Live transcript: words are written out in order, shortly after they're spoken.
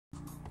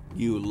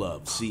You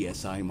love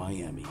CSI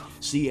Miami,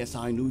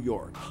 CSI New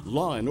York,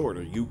 Law &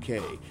 Order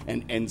UK,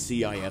 and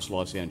NCIS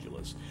Los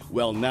Angeles.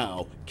 Well,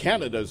 now,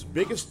 Canada's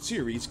biggest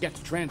series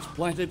gets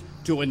transplanted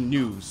to a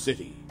new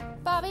city.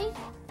 Bobby,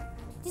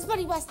 this is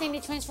Buddy West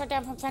Indian transferred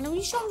down from Fenner. Will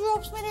you show him the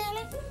ropes, my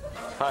darling?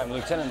 Hi, I'm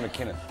Lieutenant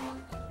McKinnon.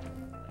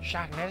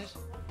 Shocking, is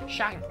it?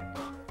 Shocking.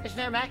 Listen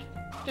there, Mac.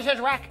 This is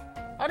Rack.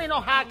 I didn't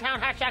know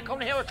Hardtown Hacksack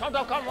coming here with Trump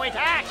don't come away to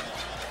act.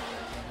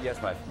 Yes,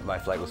 my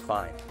flight was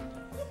fine.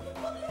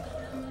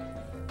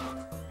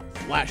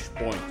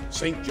 Flashpoint,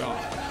 St. John,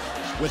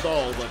 with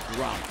all the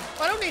drama.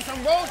 I don't need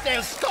some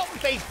Rosedale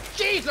scuttle-faced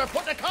geezer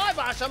putting a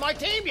kibosh on my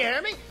team, you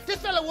hear me? This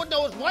fella wouldn't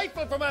know his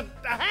rifle from a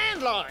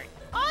hand line.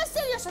 I'm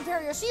still your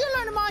superior, so you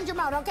learn to mind your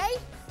mouth, okay?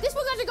 This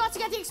one got to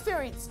get the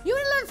experience. You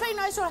didn't learn very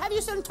nice, or have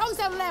you stood tongues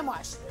down and lamb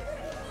wash?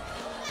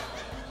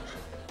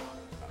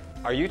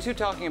 Are you two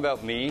talking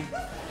about me?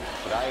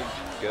 Should I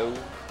go?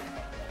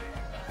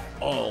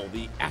 All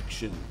the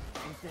action.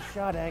 Take the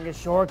shot, Angus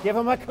Shore. Give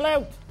him a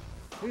clout.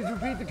 Please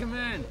repeat the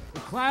command. The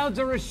clouds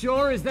are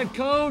ashore, is that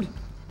code?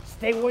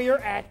 Stay where you're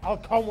at. I'll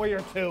come where you're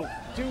to.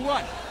 To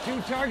what?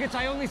 2 targets?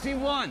 I only see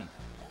 1.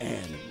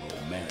 And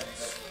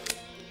romance.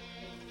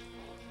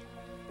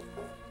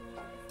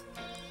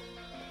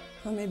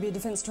 I may be a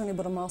defense attorney,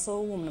 but I'm also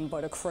a woman, and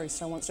by the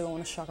Christ, I want to go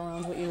on a shock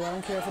around with you. I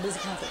don't care if it is a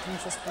Catholic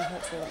conscious,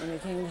 perhaps what you're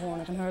making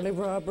horn. I can hardly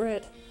draw a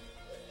breath.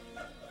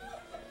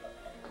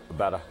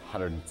 About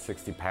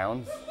 160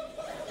 pounds.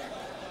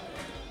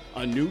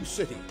 A new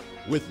city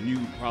with new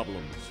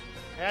problems.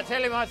 Hey, I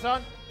tell you, my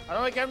son, I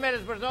don't like your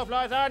minutes, but there's no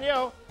flies on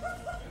you.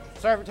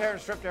 Servant here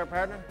and strip there,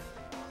 partner.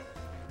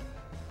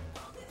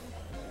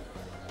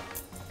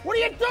 What are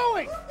you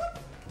doing?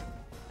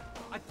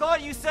 I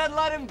thought you said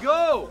let him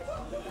go!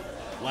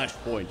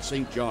 Flashpoint,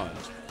 St.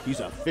 John's. He's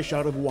a fish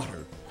out of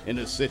water in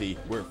a city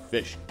where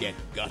fish get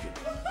gutted.